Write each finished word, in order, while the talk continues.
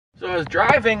So I was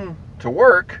driving to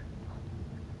work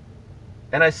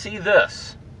and I see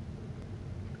this.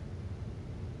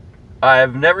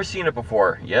 I've never seen it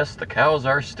before. Yes, the cows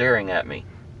are staring at me.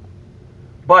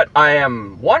 But I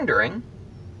am wondering,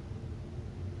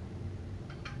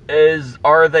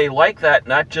 are they like that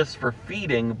not just for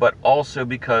feeding, but also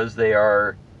because they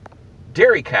are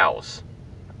dairy cows?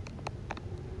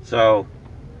 So,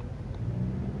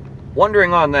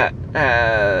 wondering on that.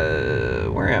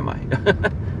 Where am I?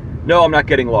 No, I'm not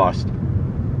getting lost.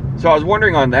 So I was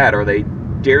wondering on that, are they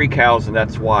dairy cows and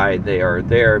that's why they are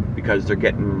there, because they're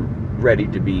getting ready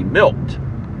to be milked?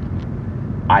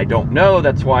 I don't know,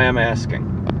 that's why I'm asking.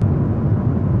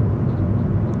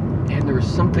 And there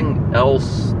was something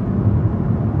else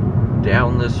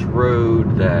down this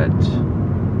road that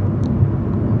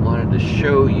I wanted to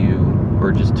show you,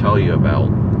 or just tell you about.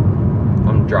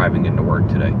 I'm driving into work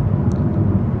today.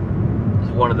 This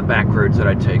is one of the back roads that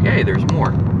I take. Hey, there's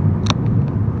more.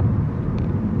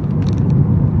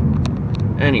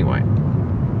 Anyway,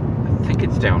 I think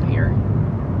it's down here.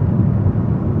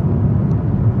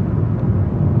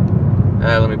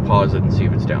 Let me pause it and see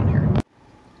if it's down here.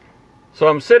 So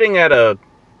I'm sitting at a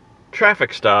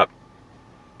traffic stop,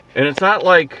 and it's not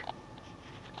like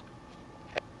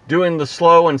doing the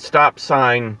slow and stop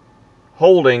sign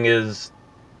holding is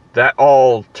that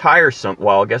all tiresome.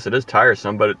 Well, I guess it is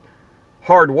tiresome, but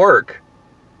hard work.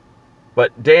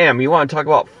 But damn, you want to talk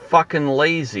about fucking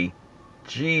lazy.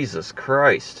 Jesus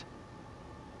Christ.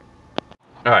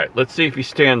 Alright, let's see if he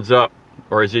stands up,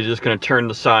 or is he just going to turn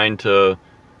the sign to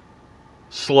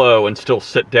slow and still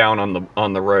sit down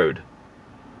on the road?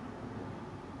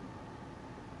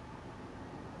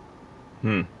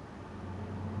 You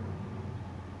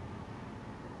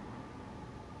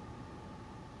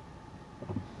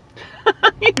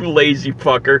lazy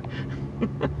fucker.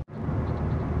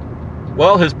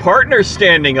 Well, his partner's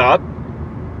standing up.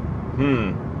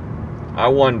 I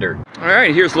wonder.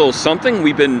 Alright, here's a little something.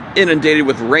 We've been inundated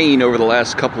with rain over the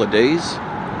last couple of days.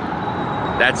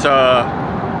 That's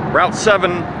Route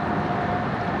 7.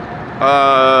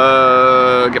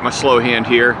 Get my slow hand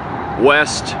here.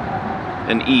 West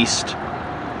and east.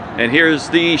 And here's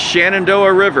the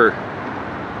Shenandoah River.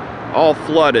 All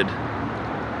flooded.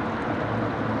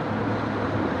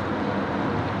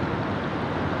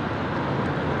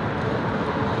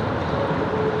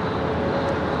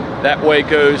 That way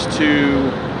goes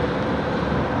to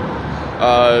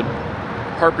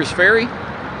Harper's Ferry,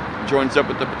 joins up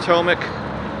with the Potomac,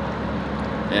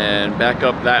 and back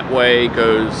up that way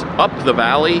goes up the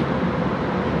valley,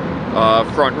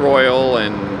 Front Royal,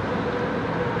 and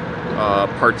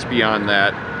parts beyond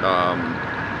that.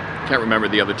 Can't remember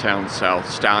the other towns south.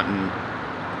 Staunton,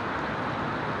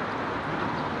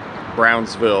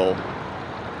 Brownsville,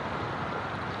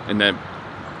 and then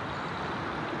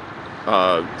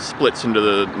splits into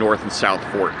the North and South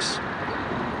Forks.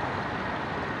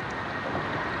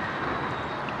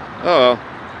 Oh,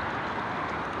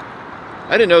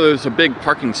 I didn't know there was a big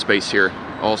parking space here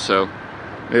also.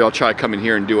 Maybe I'll try coming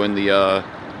here and doing the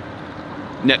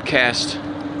netcast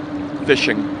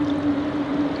fishing.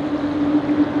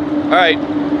 Alright,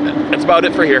 that's about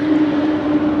it for here.